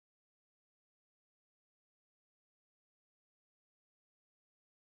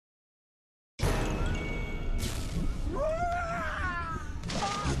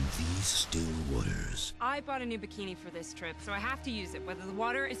I bought a new bikini for this trip, so I have to use it, whether the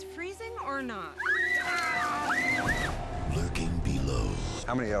water is freezing or not. Lurking below.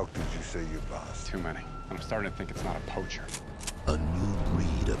 How many elk did you say you lost? Too many. I'm starting to think it's not a poacher. A new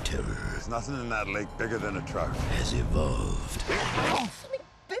breed of terror. There's nothing in that lake bigger than a truck. Has evolved. Something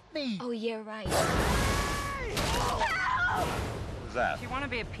bit me. Oh, you're right. What's that? If you want to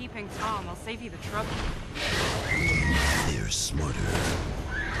be a peeping Tom, I'll save you the trouble. They're smarter.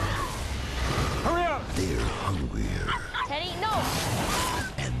 Hurry up! They're hungrier. Teddy, no!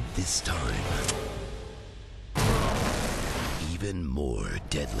 And this time, even more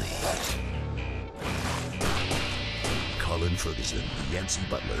deadly. Colin Ferguson, Yancey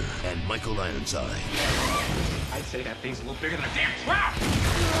Butler, and Michael Ironside. I'd say that thing's a little bigger than a damn trap!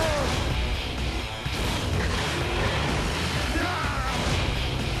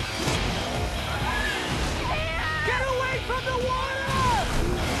 Get away from the water!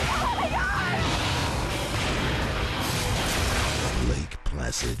 Oh my God! Lake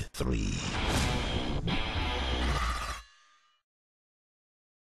Placid 3.